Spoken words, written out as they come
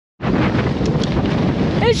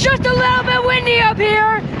It's just a little bit windy up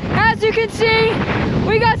here. As you can see,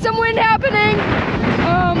 we got some wind happening.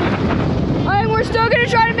 And we're still gonna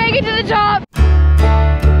try to make it to the top.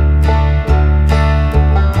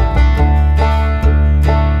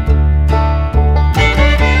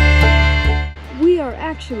 We are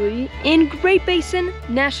actually in Great Basin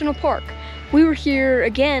National Park. We were here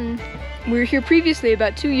previously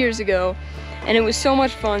about 2 years ago, and it was so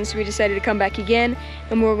much fun, so we decided to come back again,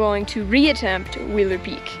 and we're going to reattempt Wheeler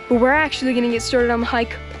Peak. But we're actually gonna get started on the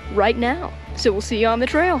hike right now, so we'll see you on the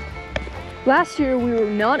trail. Last year we were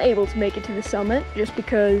not able to make it to the summit just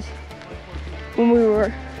because when we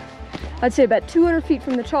were, I'd say about 200 feet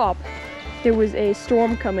from the top, there was a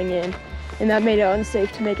storm coming in, and that made it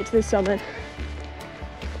unsafe to make it to the summit,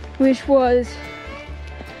 which was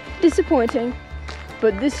disappointing.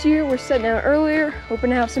 But this year we're setting out earlier,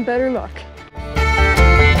 hoping to have some better luck.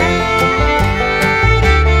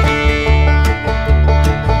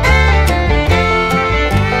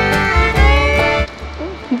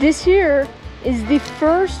 This here is the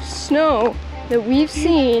first snow that we've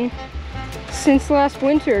seen since last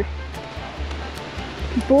winter.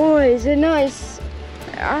 Boy, is it nice.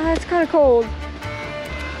 It's kind of cold.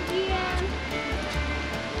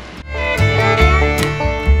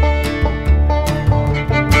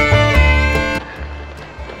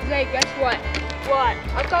 Hey, guess what? What?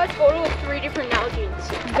 I saw a total of 3 different Nalgene's.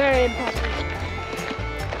 Very impressive.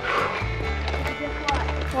 Guess what?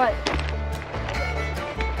 What?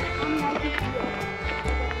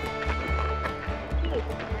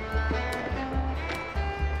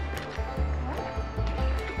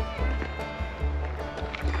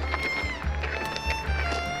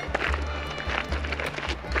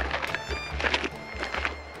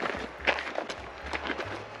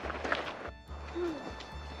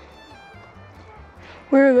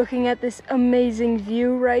 We're looking at this amazing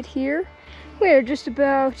view right here. We're just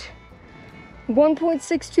about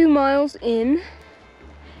 1.62 miles in,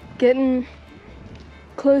 getting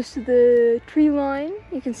close to the tree line.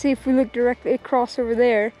 You can see if we look directly across over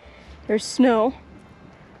there, there's snow.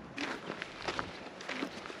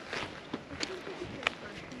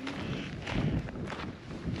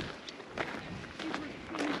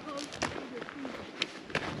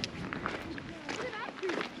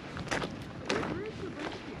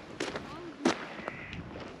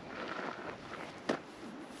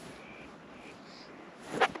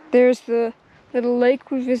 There's the little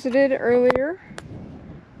lake we visited earlier.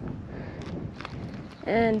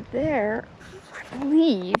 And there, I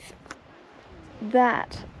believe,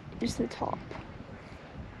 that is the top.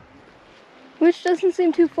 Which doesn't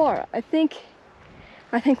seem too far. I think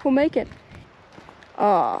we'll make it.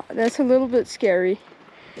 That's a little bit scary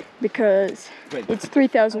because it's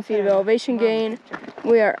 3,000 feet of elevation gain.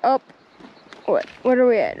 We are up, what are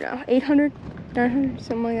we at now? 800? 900?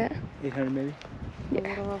 Something like that. 800 maybe? Yeah. A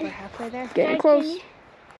little over halfway there. Getting close.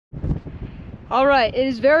 Alright, it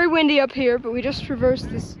is very windy up here, but we just traversed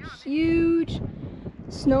this huge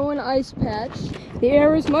snow and ice patch. The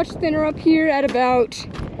air is much thinner up here at about,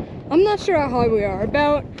 I'm not sure how high we are,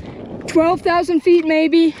 about 12,000 feet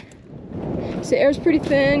maybe. So the air's pretty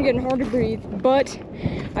thin, getting hard to breathe, but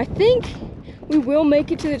I think we will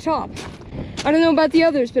make it to the top. I don't know about the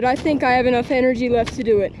others, but I think I have enough energy left to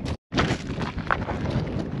do it.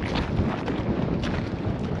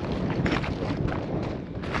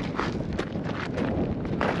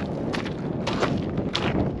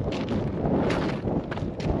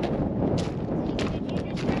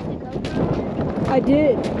 I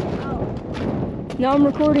did. Oh. Now I'm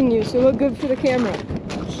recording you, so look good for the camera.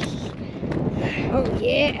 Oh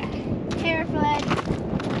yeah. Hair flag.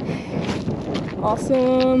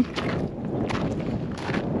 Awesome.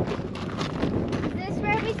 Is this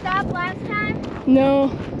where we stopped last time? No.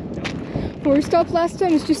 Where we stopped last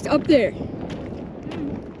time is just up there.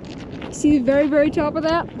 See the very, very top of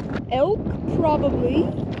that? Elk, probably.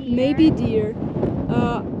 Deer. Maybe deer.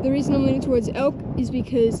 The reason I'm leaning towards elk is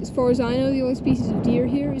because, as far as I know, the only species of deer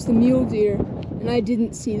here is the mule deer, and I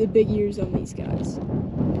didn't see the big ears on these guys.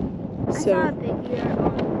 I saw a big deer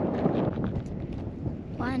on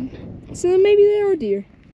one. So then maybe they are deer.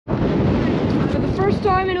 For the first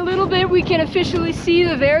time in a little bit, we can officially see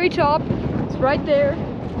the very top. It's right there,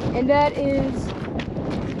 and that is,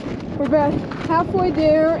 we're about halfway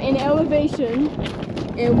there in elevation,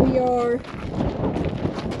 and we are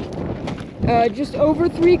just over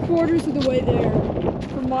 3/4 of the way there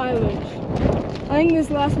for mileage. I think this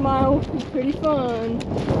last mile was pretty fun.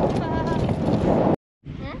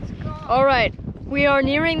 All right, we are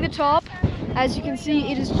nearing the top. As you can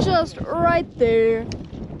see, it is just right there.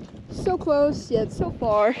 So close, yet so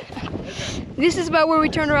far. This is about where we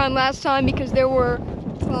turned around last time because there were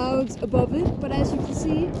clouds above it, but as you can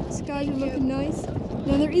see, the skies are looking nice.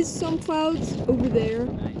 Now there is some clouds over there.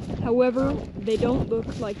 However, they don't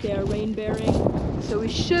look like they are rain bearing, so we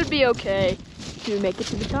should be okay to make it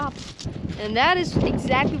to the top. And that is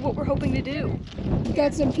exactly what we're hoping to do. We've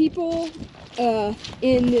got some people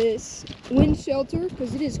in this wind shelter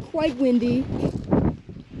because it is quite windy.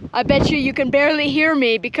 I bet you can barely hear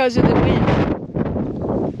me because of the wind.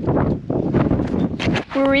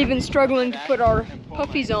 We were even struggling to put our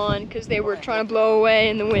puffies on because they were trying to blow away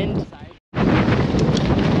in the wind.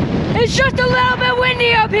 It's just a little bit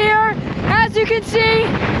windy up here. As you can see,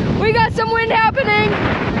 we got some wind happening.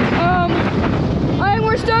 And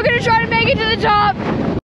we're still gonna try to make it to the top.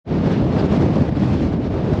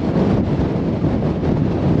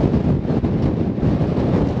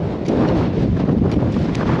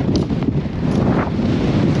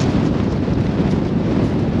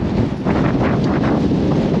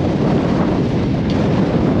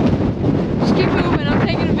 Just keep moving, I'm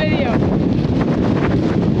taking a video.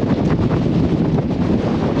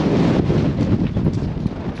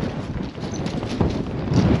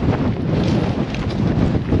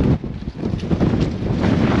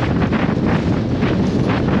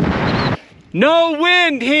 No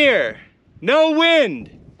wind here! No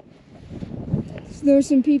wind! So there's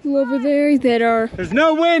some people over there that are There's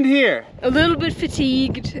no wind here! a little bit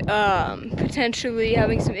fatigued, potentially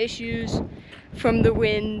having some issues from the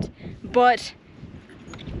wind, but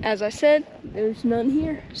as I said, there's none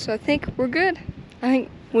here, so I think we're good. I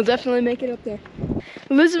think we'll definitely make it up there.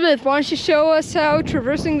 Elizabeth, why don't you show us how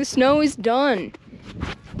traversing the snow is done?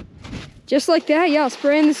 Just like that, yeah,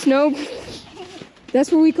 spraying the snow.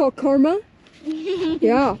 That's what we call karma.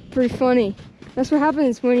 Yeah, pretty funny. That's what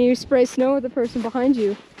happens when you spray snow at the person behind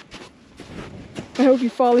you. I hope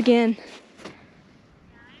you fall again.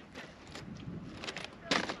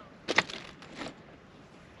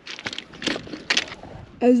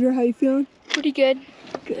 Ezra, how you feeling? Pretty good.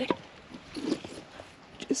 Good.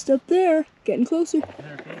 Just up there, getting closer.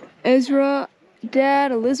 Ezra,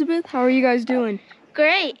 Dad, Elizabeth, how are you guys doing?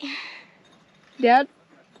 Great. Dad,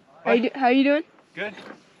 how you doing? Good.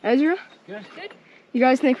 Ezra? Good. Good. You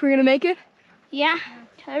guys think we're gonna make it? Yeah,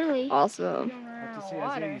 totally. Awesome. Have to see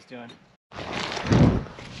how Ziggy's doing.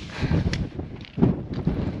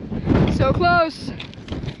 So close.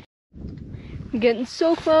 I'm getting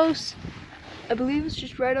so close. I believe it's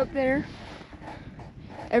just right up there.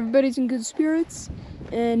 Everybody's in good spirits.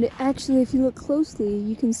 And actually, if you look closely,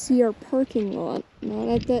 you can see our parking lot. Not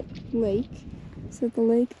at that lake. Is that the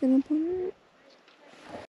lake that I'm on?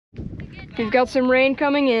 We've got some rain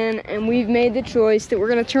coming in, and we've made the choice that we're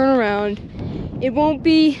gonna turn around. It won't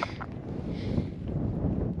be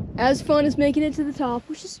as fun as making it to the top,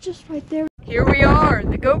 which is just right there. Here we are.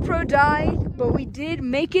 The GoPro died, but we did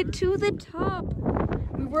make it to the top.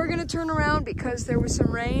 We were gonna turn around because there was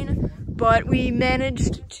some rain, but we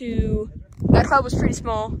managed to. That cloud was pretty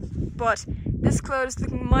small, but this cloud is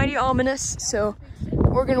looking mighty ominous, so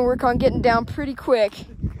we're gonna work on getting down pretty quick.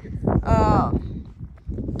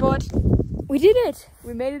 But we did it.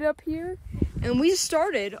 We made it up here, and we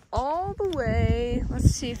started all the way. Let's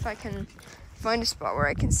see if I can find a spot where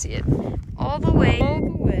I can see it. All the way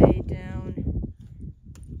down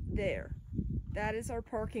there. That is our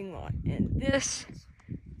parking lot, and this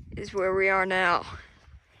is where we are now.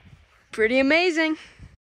 Pretty amazing.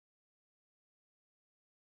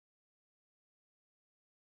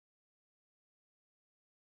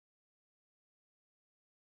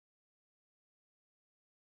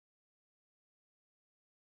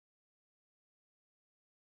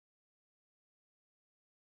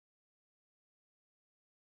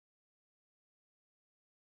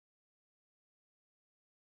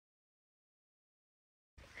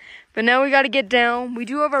 But now we gotta get down. We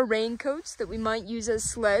do have our raincoats that we might use as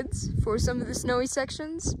sleds for some of the snowy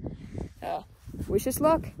sections. Wish us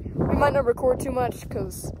luck. We might not record too much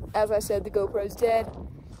because, as I said, the GoPro's dead.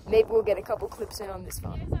 Maybe we'll get a couple clips in on this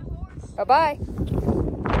phone. Bye-bye.